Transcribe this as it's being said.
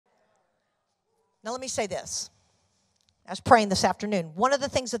Now let me say this. I was praying this afternoon. One of the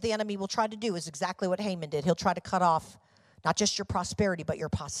things that the enemy will try to do is exactly what Hamon did. He'll try to cut off not just your prosperity, but your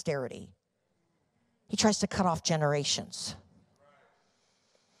posterity. He tries to cut off generations.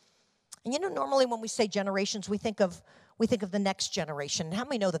 And normally when we say generations, we think of the next generation. How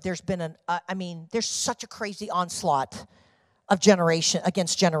many know that there's been there's such a crazy onslaught of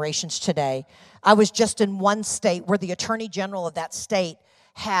against generations today. I was just in one state where the attorney general of that state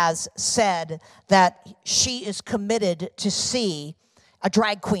has said that she is committed to see a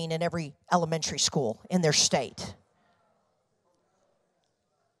drag queen in every elementary school in their state.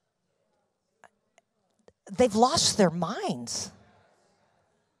 They've lost their minds.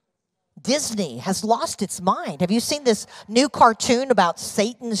 Disney has lost its mind. Have you seen this new cartoon about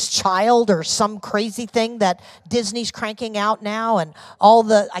Satan's child or some crazy thing that Disney's cranking out now? And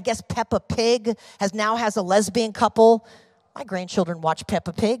I guess Peppa Pig has a lesbian couple. My grandchildren watch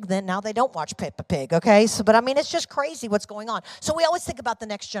Peppa Pig, then now they don't watch Peppa Pig, okay? But it's just crazy what's going on. So we always think about the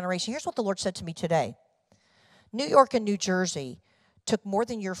next generation. Here's what the Lord said to me today. New York and New Jersey took more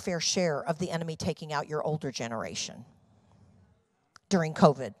than your fair share of the enemy taking out your older generation during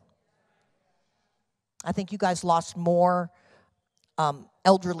COVID. I think you guys lost more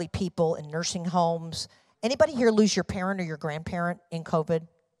elderly people in nursing homes. Anybody here lose your parent or your grandparent in COVID?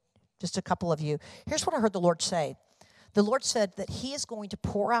 Just a couple of you. Here's what I heard the Lord say. The Lord said that he is going to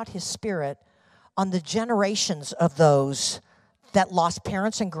pour out his spirit on the generations of those that lost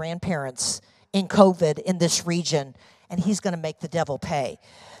parents and grandparents in COVID in this region, and he's going to make the devil pay.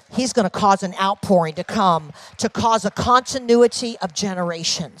 He's going to cause an outpouring to come to cause a continuity of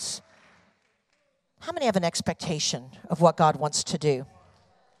generations. How many have an expectation of what God wants to do?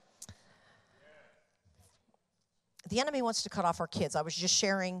 The enemy wants to cut off our kids. I was just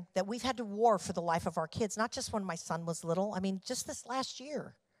sharing that we've had to war for the life of our kids, not just when my son was little. Just this last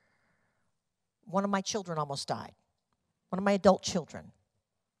year, one of my children almost died, one of my adult children.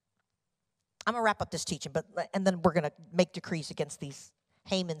 I'm going to wrap up this teaching, and then we're going to make decrees against these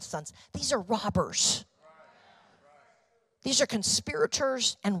Hamon's sons. These are robbers. These are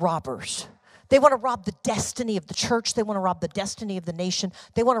conspirators and robbers. They want to rob the destiny of the church. They want to rob the destiny of the nation.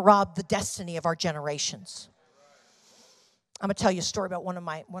 They want to rob the destiny of our generations. I'm going to tell you a story about one of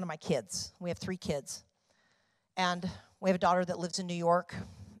my kids. We have 3 kids. And we have a daughter that lives in New York.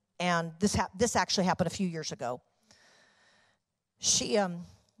 And this actually happened a few years ago. She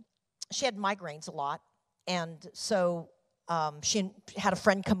had migraines a lot. And so she had a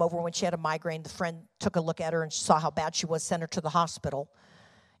friend come over when she had a migraine. The friend took a look at her and saw how bad she was, sent her to the hospital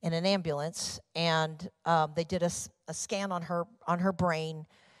in an ambulance. And they did a scan on her brain.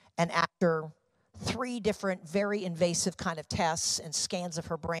 And after 3 different very invasive kind of tests and scans of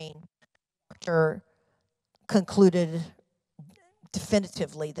her brain, doctor concluded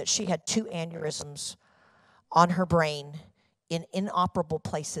definitively that she had 2 aneurysms on her brain in inoperable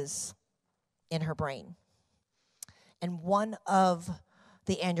places in her brain. And one of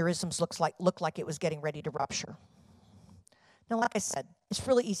the aneurysms looked like it was getting ready to rupture. Now, like I said, it's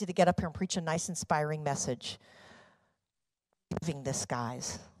really easy to get up here and preach a nice, inspiring message. Living this,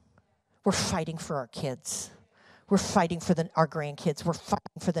 guys. We're fighting for our kids. We're fighting for our grandkids. We're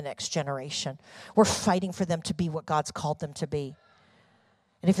fighting for the next generation. We're fighting for them to be what God's called them to be.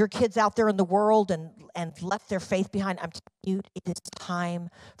 And if your kids out there in the world and left their faith behind, I'm telling you, it is time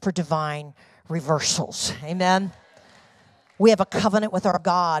for divine reversals. Amen? We have a covenant with our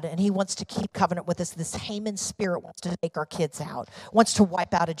God, and he wants to keep covenant with us. This Hamon spirit wants to take our kids out, wants to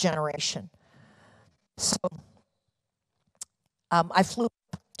wipe out a generation. So I flew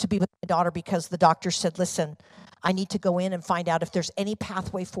to be with my daughter because the doctor said, listen, I need to go in and find out if there's any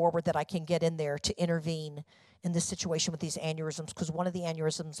pathway forward that I can get in there to intervene in this situation with these aneurysms, because one of the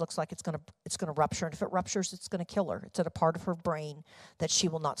aneurysms looks like it's going to rupture, and if it ruptures, it's going to kill her. It's at a part of her brain that she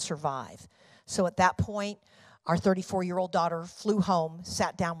will not survive. So at that point, our 34-year-old daughter flew home,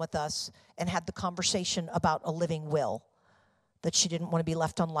 sat down with us, and had the conversation about a living will, that she didn't want to be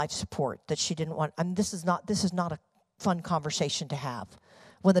left on life support, that she didn't want. This is not a fun conversation to have.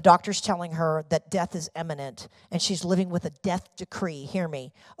 When the doctor's telling her that death is imminent and she's living with a death decree, hear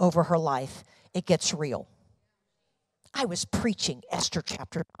me, over her life, it gets real. I was preaching Esther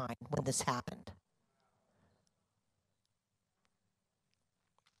chapter 9 when this happened.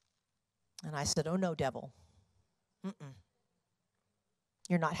 And I said, oh no, devil.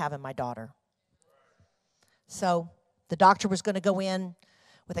 You're not having my daughter. So the doctor was going to go in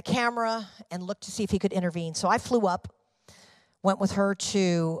with a camera and look to see if he could intervene. So I flew up, went with her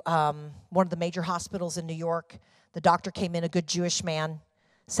to one of the major hospitals in New York. The doctor came in, a good Jewish man,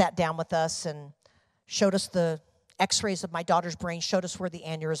 sat down with us and showed us the x-rays of my daughter's brain showed us where the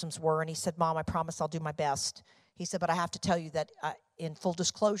aneurysms were. And he said, Mom, I promise I'll do my best. He said, but I have to tell you that in full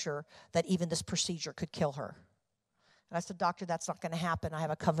disclosure, that even this procedure could kill her. And I said, Doctor, that's not going to happen. I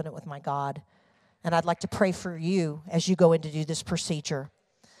have a covenant with my God. And I'd like to pray for you as you go in to do this procedure.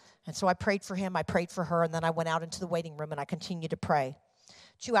 And so I prayed for him, I prayed for her, and then I went out into the waiting room and I continued to pray.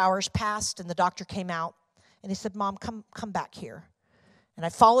 2 hours passed and the doctor came out and he said, Mom, come back here. And I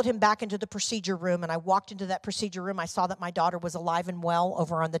followed him back into the procedure room, and I walked into that procedure room. I saw that my daughter was alive and well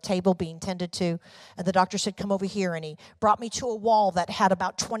over on the table being tended to. And the doctor said, come over here. And he brought me to a wall that had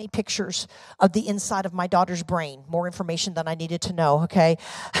about 20 pictures of the inside of my daughter's brain. More information than I needed to know, okay?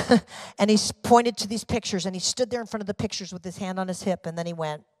 And he pointed to these pictures, and he stood there in front of the pictures with his hand on his hip. And then he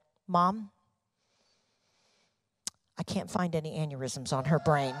went, Mom, I can't find any aneurysms on her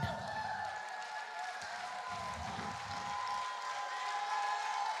brain.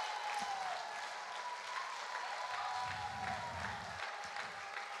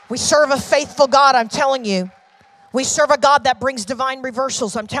 We serve a faithful God, I'm telling you. We serve a God that brings divine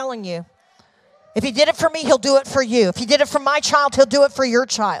reversals, I'm telling you. If he did it for me, he'll do it for you. If he did it for my child, he'll do it for your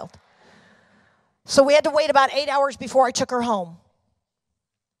child. So we had to wait about 8 hours before I took her home.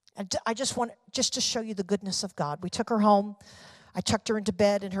 And I just want to show you the goodness of God. We took her home. I tucked her into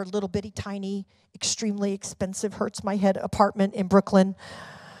bed in her little bitty, tiny, extremely expensive, hurts my head apartment in Brooklyn.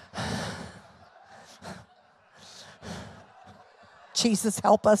 Jesus,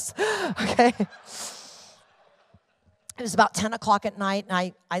 help us, okay? It was about 10 o'clock at night,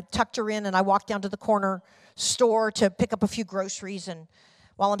 and I tucked her in, and I walked down to the corner store to pick up a few groceries, and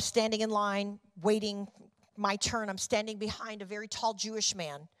while I'm standing in line, waiting my turn, I'm standing behind a very tall Jewish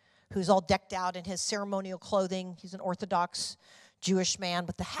man who's all decked out in his ceremonial clothing. He's an Orthodox Jewish man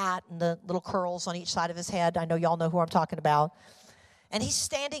with the hat and the little curls on each side of his head. I know y'all know who I'm talking about. And he's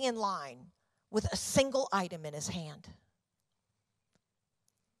standing in line with a single item in his hand.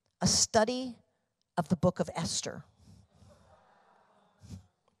 A study of the book of Esther.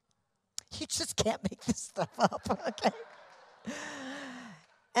 You just can't make this stuff up, okay?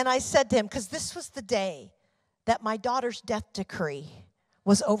 And I said to him, because this was the day that my daughter's death decree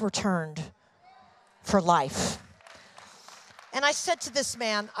was overturned for life. And I said to this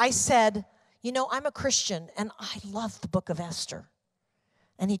man, I said, you know, I'm a Christian, and I love the book of Esther.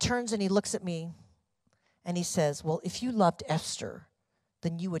 And he turns and he looks at me, and he says, well, if you loved Esther,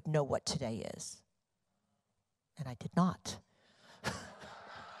 then you would know what today is. And I did not.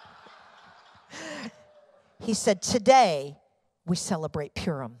 He said, today we celebrate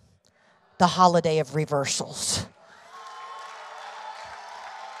Purim, the holiday of reversals.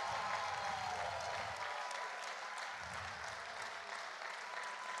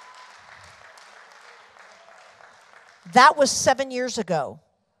 That was 7 years ago,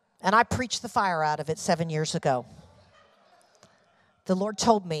 and I preached the fire out of it 7 years ago. The Lord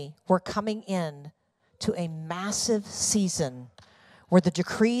told me we're coming in to a massive season where the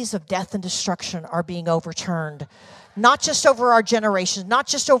decrees of death and destruction are being overturned, not just over our generations, not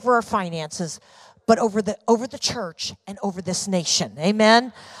just over our finances, but over the church and over this nation.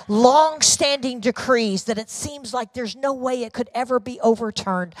 Amen? Long-standing decrees that it seems like there's no way it could ever be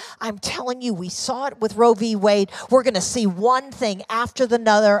overturned. I'm telling you, we saw it with Roe v. Wade. We're going to see one thing after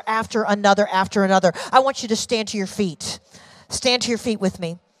another, after another, after another. I want you to stand to your feet. Stand to your feet with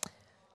me.